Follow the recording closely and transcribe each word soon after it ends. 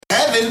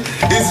heaven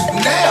is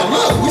now.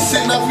 Look, we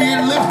sitting up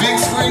here, little big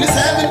screen. It's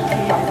heaven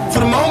for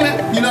the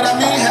moment. You know what I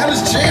mean? Hell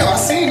is jail. I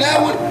seen that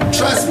one.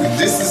 Trust me,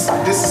 this is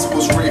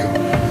what's real.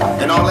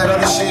 And all that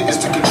other shit is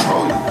to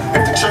control you.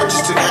 If the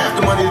churches took half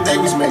the money that they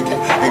was making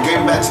and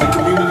gave it back to the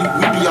community,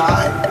 we'd be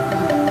alright.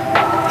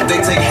 If they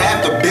take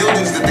half the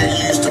buildings that they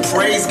use to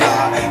praise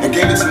God and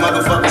gave it to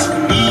motherfuckers who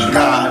need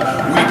God,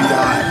 we'd be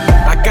alright.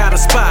 I got a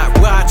spot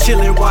where I chill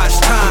and watch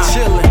time.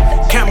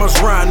 Cameras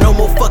run, no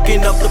more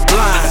fucking up the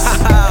blinds.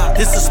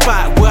 This a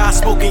spot where I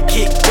smoke and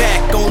kick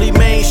back. Only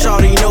main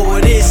shawty know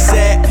where it's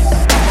at.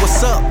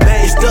 What's up,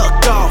 man? It's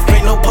ducked off,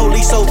 ain't no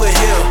police over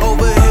here.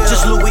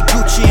 Just Louis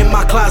Gucci in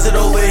my closet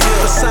over here.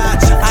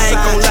 I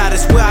ain't gon' lie,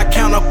 this where I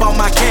count up all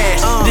my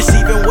cash. This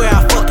even where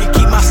I fucking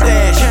keep my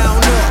stash.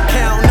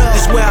 Count up.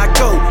 This where I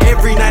go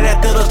every night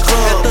after the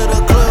club.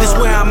 This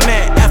where I'm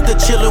at after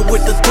chillin'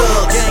 with the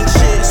thugs.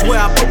 This where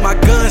I put my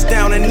guns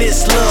down and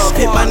this love.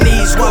 Hit my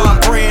knees while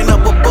I'm praying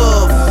up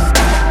above.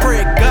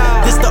 Pray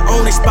God. This the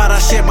only spot I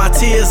shed my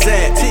tears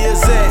at.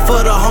 For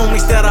the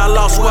homies that I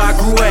lost where I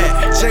grew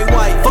at. Jay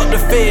White, fuck the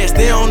feds,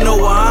 they don't know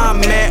where I'm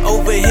at.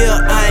 Over here,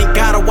 I ain't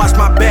gotta watch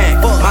my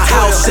back. My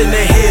house in the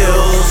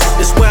hills.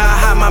 This where I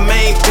hide my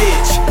main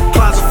bitch.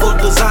 Closet full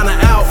of designer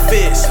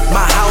outfits.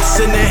 My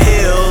house in the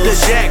hills. The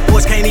Jack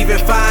boys can't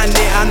even find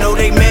it. I know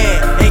they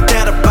mad. Ain't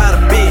that about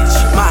a bitch?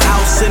 My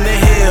house in the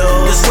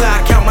hills. This where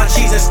I count my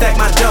cheese and stack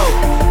my dough.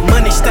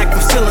 Money stacked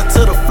from ceiling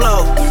to the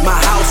floor. My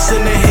house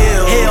in the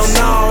hills. Hell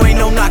no, ain't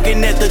no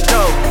knocking at the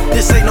door.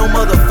 This ain't no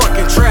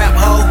motherfucking trap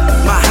hoe.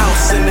 My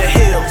house in the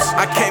hills.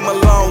 I came a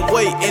long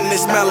way in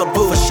this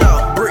Malibu. For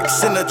sure.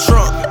 Bricks in the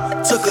trunk.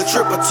 Took a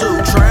trip or two.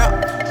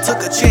 Trap.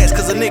 Took a chance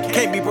cause a nigga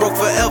can't be broke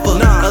forever.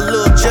 A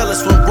little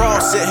jealous when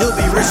Ross said he'll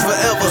be rich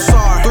forever.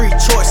 Sorry. 3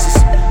 choices.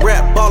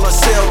 Rap, ball, or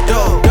sell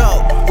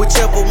dope.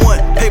 Whichever one.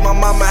 Pay my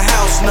mama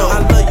house note. I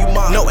love you,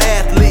 mom. No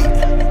athlete.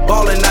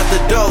 Ballin' out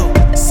the door.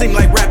 Seem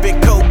like rapping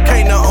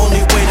cocaine the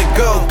only way to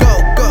go.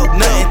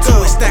 Nothing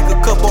to it, stack a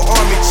couple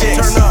army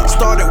checks.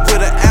 Started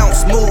with an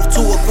ounce, moved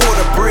to a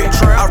quarter brick.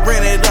 I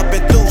ran it up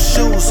and threw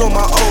shoes on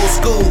my old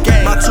school.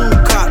 My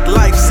 2-cop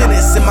life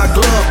sentence in my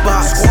glove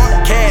box.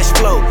 Cash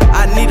flow,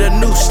 I need a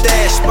new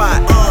stash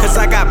spot. Cause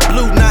I got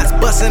blue knots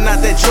busting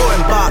out that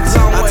Jordan box.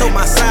 I told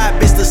my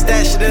side bitch to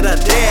stash it at her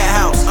dad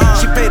house.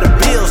 She pay the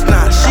bills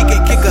now, she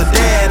can kick her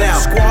dad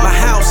out. My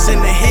house in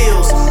the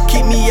hills,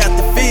 keep me out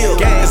the field.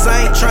 Cause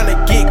I ain't tryna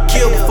get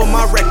killed for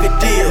my record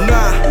deal.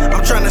 Nah,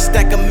 I'm tryna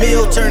stack a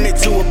meal, turn it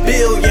to a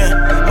billion.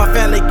 My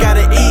family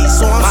gotta eat,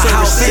 so I'm my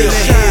house in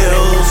the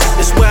hills.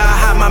 It's where I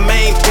hide my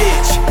main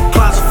bitch.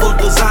 Closet full of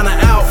designer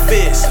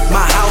outfits.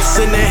 My house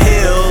in the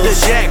hills. The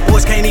Jack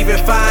boys can't even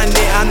find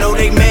it. I know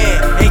they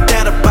mad. Ain't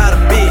that about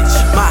a bitch?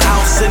 My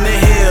house in the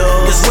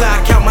hills. This where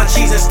I count my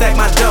cheese and stack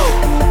my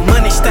dough.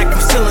 Money stacked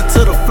from ceiling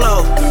to the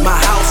floor. My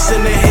house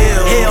in the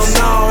hills. Hell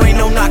no, ain't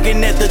no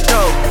knocking at the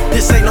door.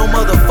 This ain't no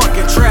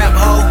motherfucking trap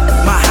hoe.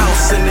 My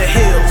house in the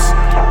hills.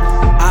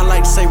 I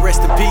like to say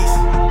rest in peace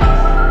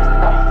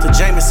to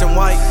Jameson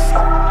White,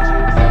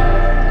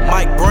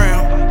 Mike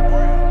Brown,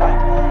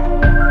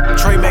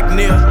 Trey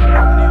McNeil,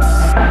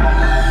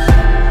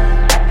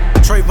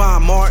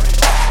 Trayvon Martin,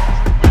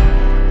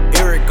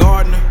 Eric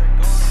Gardner.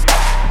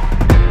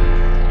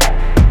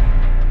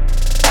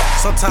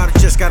 Sometimes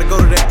you just gotta go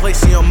to that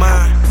place in your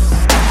mind.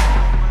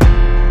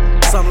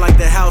 Something like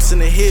that house in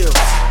the hills.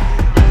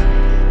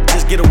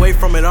 Just get away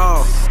from it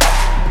all.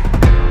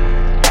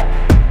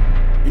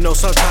 You know,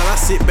 sometimes I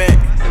sit back,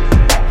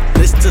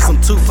 listen to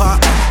some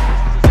Tupac,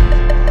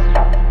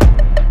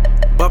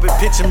 Bubba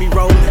picture me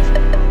rolling,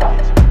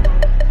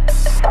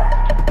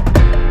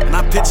 and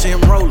I picture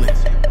him rolling.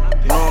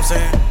 You know what I'm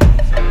saying?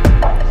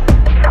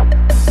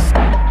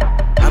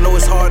 I know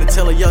it's hard to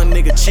tell a young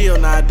nigga chill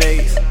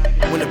nowadays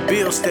when the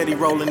bill's steady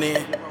rolling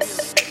in.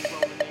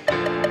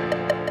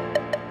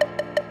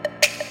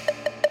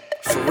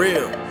 For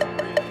real,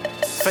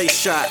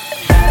 FaceShot.